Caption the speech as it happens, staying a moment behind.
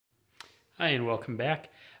Hi and welcome back.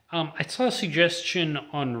 I saw a suggestion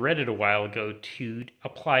on Reddit a while ago to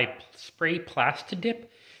apply spray Plasti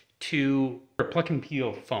Dip to Pluck and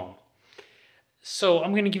Peel foam. So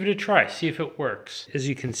I'm going to give it a try, see if it works. As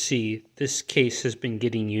you can see, this case has been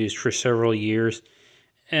getting used for several years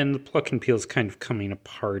and the Pluck and Peel is kind of coming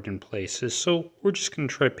apart in places. So we're just going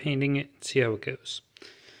to try painting it and see how it goes.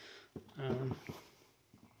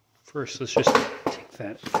 First, let's just take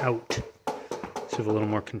that out so we have a little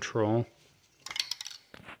more control.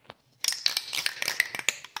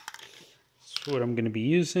 That's what I'm going to be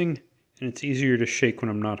using, and it's easier to shake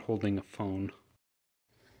when I'm not holding a phone.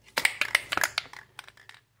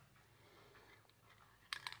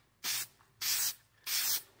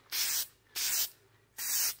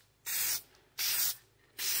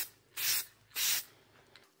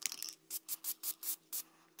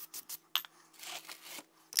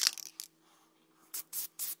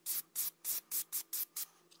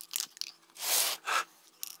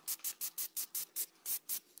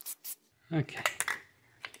 Okay.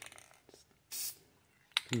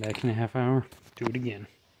 Come back in a half hour, do it again.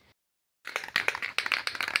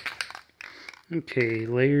 Okay,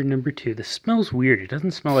 layer number 2. This smells weird. It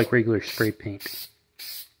doesn't smell like regular spray paint.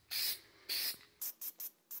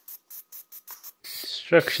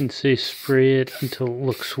 Instructions say spray it until it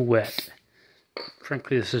looks wet.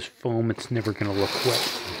 Frankly, this is foam. It's never going to look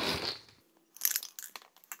wet.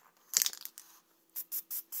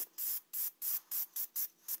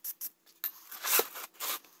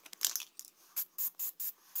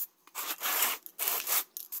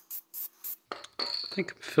 I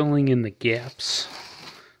think I'm filling in the gaps,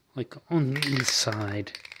 like on the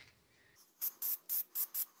inside.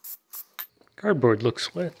 Cardboard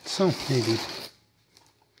looks wet, so maybe.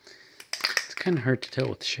 It's kind of hard to tell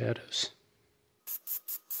with shadows.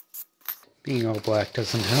 Being all black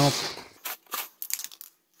doesn't help.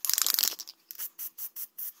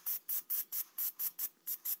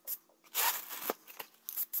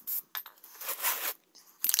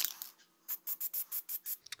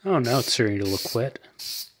 Oh, now it's starting to look wet.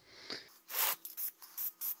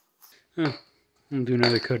 Oh, I'll do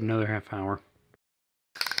another coat another half hour.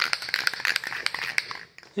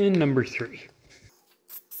 And number 3.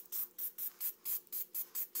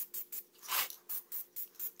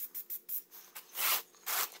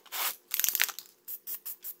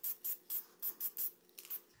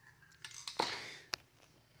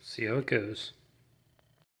 See how it goes.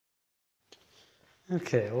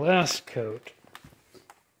 Okay, last coat.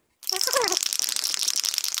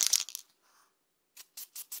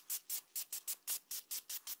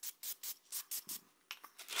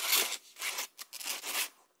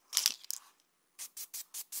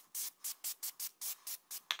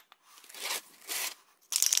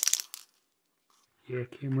 Yeah,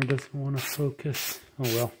 camera doesn't want to focus. Oh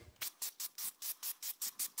well.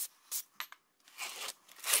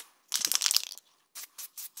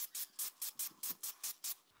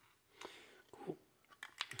 Cool.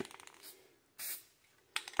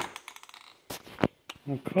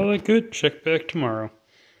 We'll call it good. Check back tomorrow.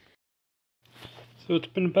 So it's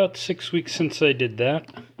been about 6 weeks since I did that.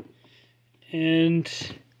 And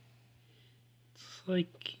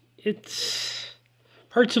it's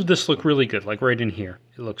parts of this look really good, like right in here.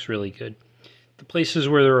 It looks really good. The places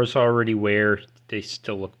where there was already wear, they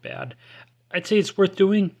still look bad. I'd say it's worth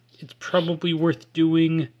doing. It's probably worth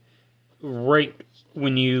doing right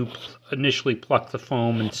when you initially pluck the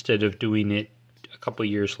foam instead of doing it a couple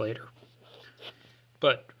years later.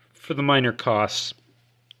 But for the minor costs,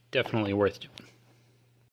 definitely worth doing.